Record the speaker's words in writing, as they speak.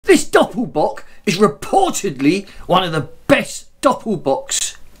This Doppelbock is reportedly one of the best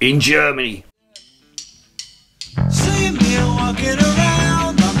Doppelbocks in Germany. See me walking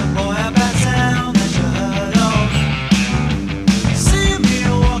around, I'm the boy about town that you heard of. See me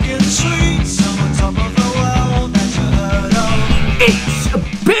walking the streets, I'm on top of the world that you heard of.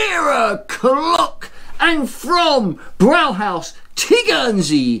 It's beer o'clock, and from Brauhaus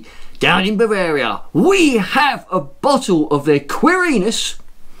Tegernsee down in Bavaria, we have a bottle of their Quirinus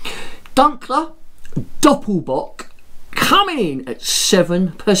Dunkler Doppelbock coming in at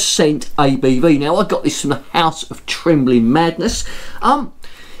 7% ABV. Now, I got this from the House of Trembling Madness.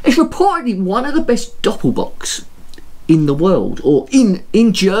 It's reportedly one of the best Doppelbocks in the world, or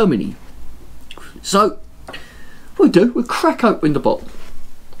in Germany. So we'll crack open the bottle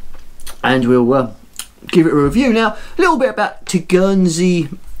and we'll give it a review. Now, a little bit about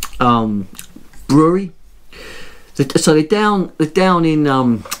Tegernsee brewery. So they're down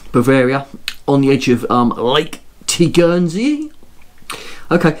in Bavaria, on the edge of Lake Tegernseer.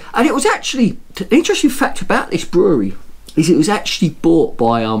 Okay, and it was actually, an interesting fact about this brewery is it was actually bought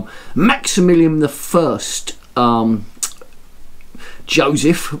by Maximilian I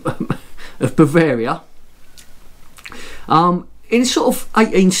Joseph of Bavaria in sort of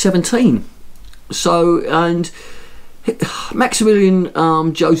 1817. So, and Maximilian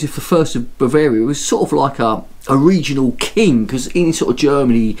Joseph I of Bavaria was sort of like a regional king, because in sort of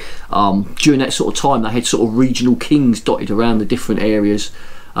Germany during that sort of time they had sort of regional kings dotted around the different areas.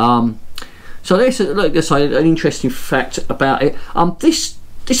 So there's an interesting fact about it. This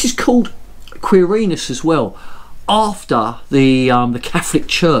is called Quirinus as well, after the Catholic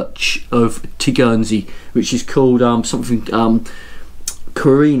Church of Tegernsee, which is called something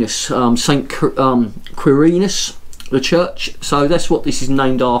Quirinus, Saint Quirinus, the church. So that's what this is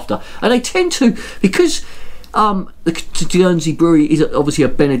named after. And they tend to, because the Tegernsee brewery is obviously a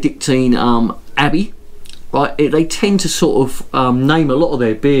Benedictine abbey, right? They tend to sort of name a lot of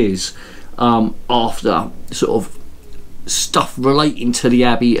their beers after sort of stuff relating to the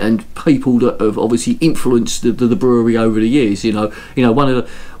abbey and people that have obviously influenced the brewery over the years. You know, one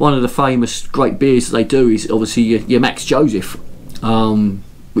of the famous great beers that they do is obviously your Max Joseph,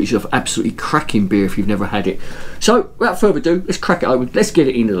 which is an absolutely cracking beer if you've never had it. So without further ado, let's crack it open. Let's get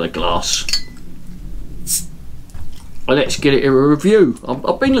it into the glass. And let's get it in a review.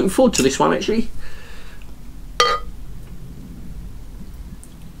 I've been looking forward to this one actually.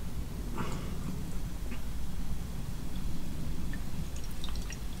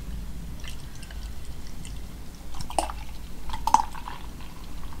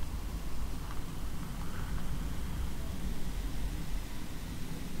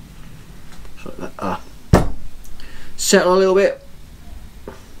 So that settle a little bit.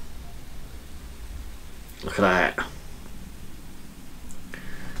 Look at that.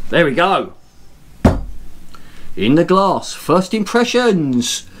 There we go. In the glass. First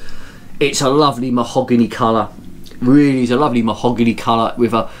impressions. It's a lovely mahogany colour. Really is a lovely mahogany colour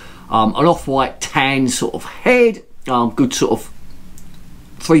with a an off-white tan sort of head. Good sort of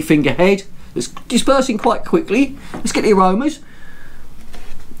three-finger head. It's dispersing quite quickly. Let's get the aromas.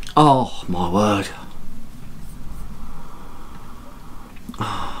 Oh my word.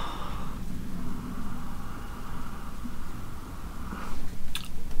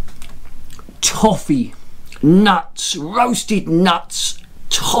 Toffee, nuts, roasted nuts,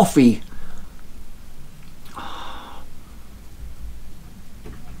 toffee.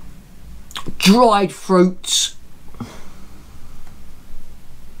 Dried fruits.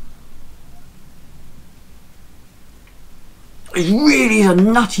 There really is a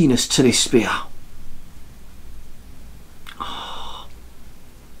nuttiness to this beer.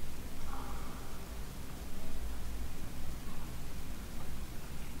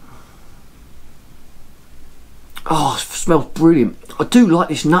 Oh, it smells brilliant. I do like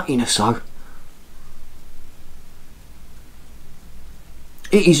this nuttiness though.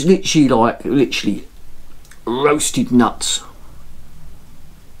 It is literally roasted nuts.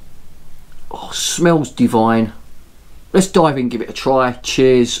 Oh, smells divine. Let's dive in, give it a try.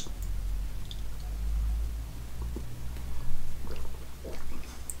 Cheers.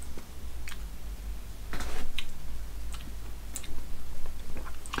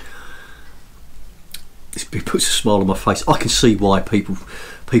 This beer puts a smile on my face. I can see why people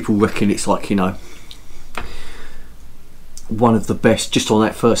reckon it's like, you know, one of the best just on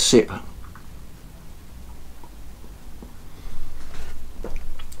that first sip.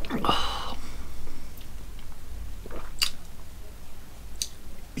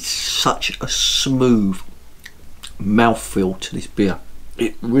 It's such a smooth mouthfeel to this beer.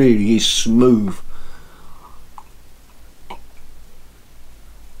 It really is smooth.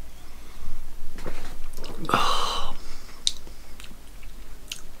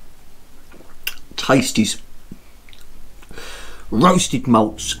 pasties, roasted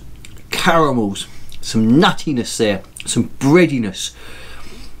malts, caramels, some nuttiness there, some breadiness,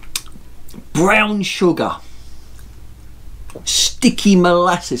 brown sugar, sticky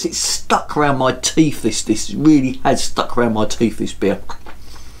molasses. It's stuck around my teeth. This really has stuck around my teeth, this beer.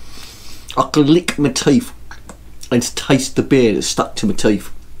 I can lick my teeth and taste the beer that's stuck to my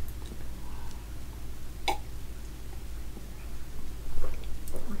teeth.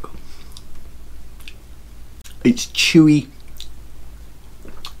 It's chewy.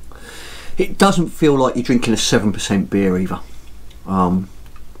 It doesn't feel like you're drinking a 7% beer either.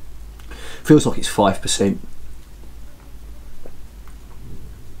 Feels like it's 5%.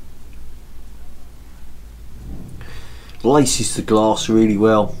 Laces the glass really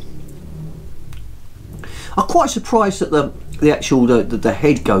well. I'm quite surprised that the actual the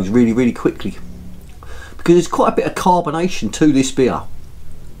head goes really quickly, because there's quite a bit of carbonation to this beer.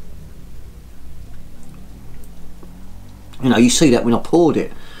 You know, you see that when I poured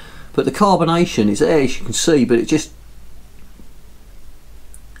it, but the carbonation is there, as you can see, but it just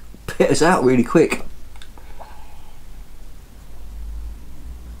peters out really quick.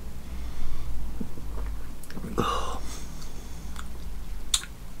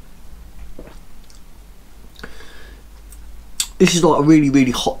 This is like a really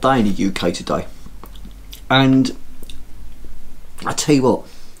hot day in the UK today, and I tell you what,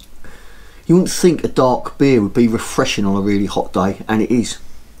 you wouldn't think a dark beer would be refreshing on a really hot day, and it is.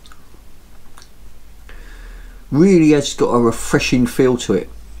 Really has got a refreshing feel to it.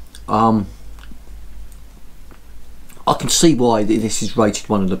 I can see why this is rated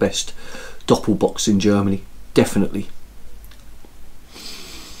one of the best Doppelbocks in Germany, definitely.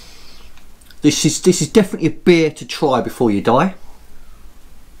 This is definitely a beer to try before you die.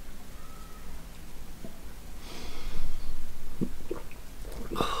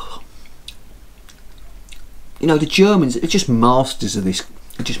 You know, the Germans are just masters of this.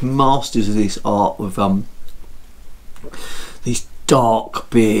 They're just masters of this art of these dark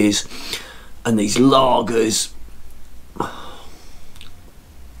beers and these lagers.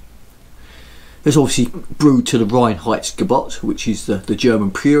 There's obviously brewed to the Reinheitsgebot, which is the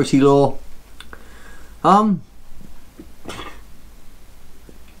German purity law.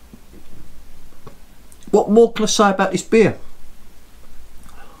 What more can I say about this beer?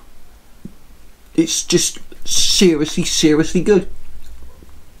 It's just seriously good.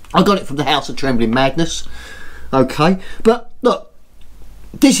 I got it from the House of Trembling Madness, okay, but look,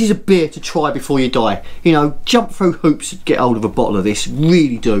 this is a beer to try before you die. You know, jump through hoops to get hold of a bottle of this,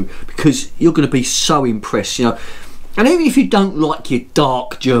 really do, because you're going to be so impressed, you know. And even if you don't like your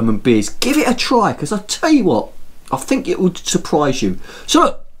dark German beers, give it a try, because I tell you what, I think it would surprise you. So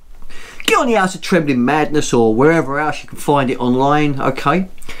look, get on the House of Trembling Madness or wherever else you can find it online, okay?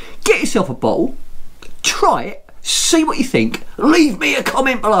 Get yourself a bottle, try it, see what you think, leave me a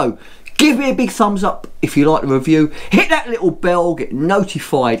comment below. Give me a big thumbs up if you like the review. Hit that little bell, get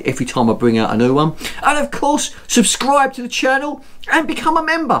notified every time I bring out a new one. And of course, subscribe to the channel and become a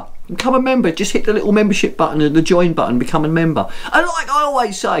member. Become a member. Just hit the little membership button and the join button, become a member. And like I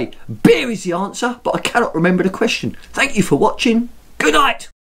always say, beer is the answer, but I cannot remember the question. Thank you for watching. Good night.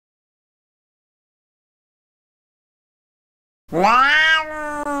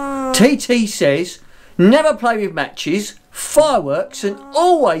 TT says, never play with matches, fireworks, and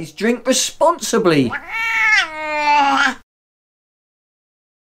always drink responsibly.